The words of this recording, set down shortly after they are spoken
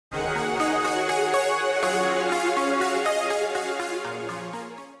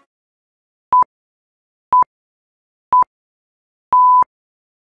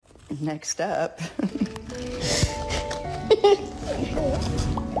Next up.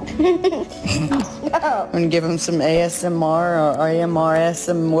 I'm gonna give him some ASMR or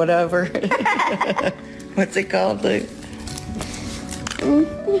AMRSM, whatever. What's it called, Luke?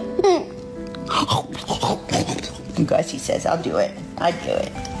 Gussie says, I'll do it. I'd do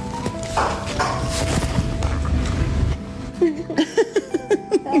it.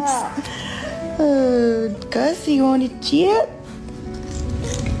 Oh, Gussie, you want a chip?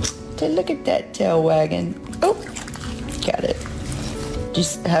 Look at that tail wagging. Oh, got it. Did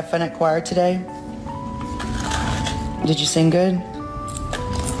you have fun at choir today? Did you sing good?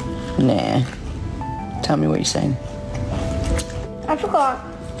 Nah. Tell me what you sang. I forgot.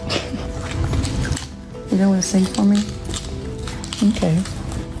 You don't want to sing for me? Okay.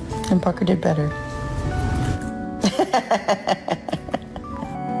 And Parker did better.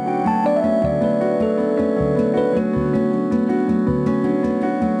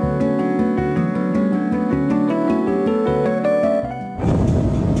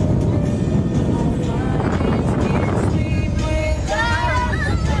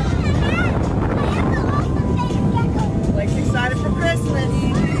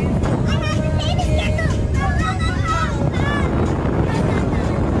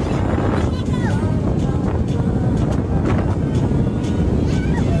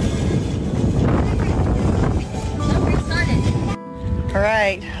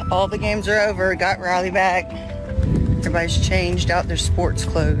 All the games are over. Got Riley back. Everybody's changed out their sports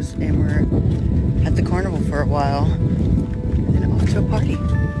clothes and we're at the carnival for a while. And then off to a party.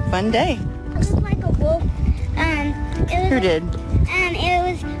 Fun day. Looks like a wolf. Who did? It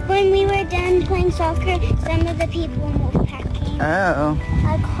was when we were done playing soccer, some of the people in Wolfpack came. Oh.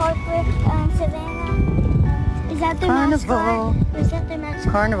 Harper, Savannah. Is that their Carnival. mascot? Is that their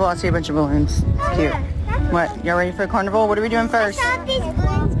mascot? Carnival. I see a bunch of balloons. It's cute. What? Y'all ready for a carnival? What are we doing first?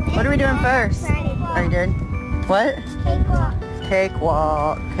 What are we doing first? Are you good? What? Cakewalk.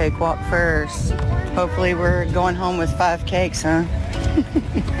 Cakewalk. Cakewalk first. Hopefully we're going home with 5 cakes, huh? 4.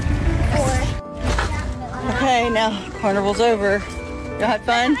 Okay, now carnival's over. You had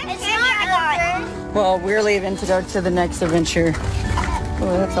fun? It's not over. Well, we're leaving to go to the next adventure.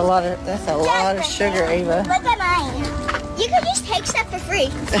 Oh, that's a lot of sugar, Ava. Look at mine. You can just take stuff for free.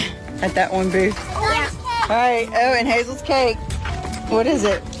 At that one booth. Yeah. All right. Oh, and Hazel's cake. What is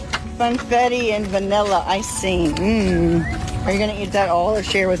it? Funfetti and vanilla icing. Mmm. Are you gonna eat that all or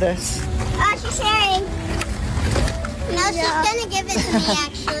share with us? She's sharing. No, she's gonna give it to me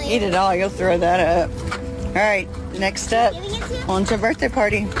actually. Eat it all. You'll throw that up. All right. Next up, on to a birthday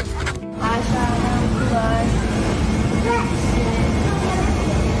party.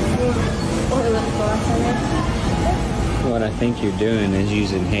 What I think you're doing is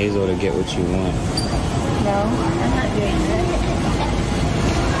using Hazel to get what you want. No, I'm not doing that.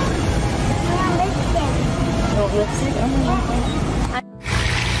 Lipstick? I'm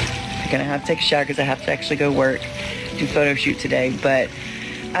gonna have to take a shower because I have to actually go work, do photo shoot today. But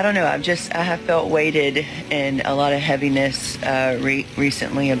I don't know. I have felt weighted and a lot of heaviness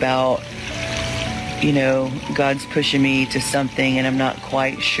recently about, you know, God's pushing me to something and I'm not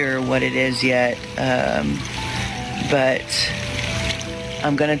quite sure what it is yet. But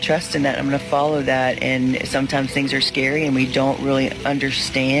I'm going to trust in that. I'm going to follow that. And sometimes things are scary and we don't really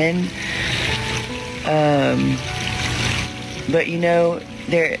understand. But you know,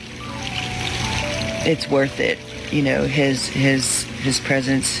 it's worth it. You know, his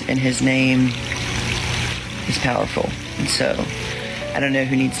presence and his name is powerful. And so I don't know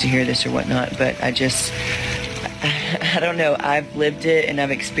who needs to hear this or whatnot, but I don't know. I've lived it and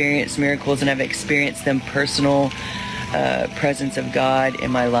I've experienced miracles and I've experienced them personal presence of God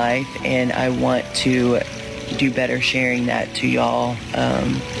in my life, and I want to do better sharing that to y'all.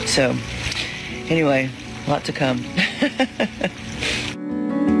 So anyway, a lot to come.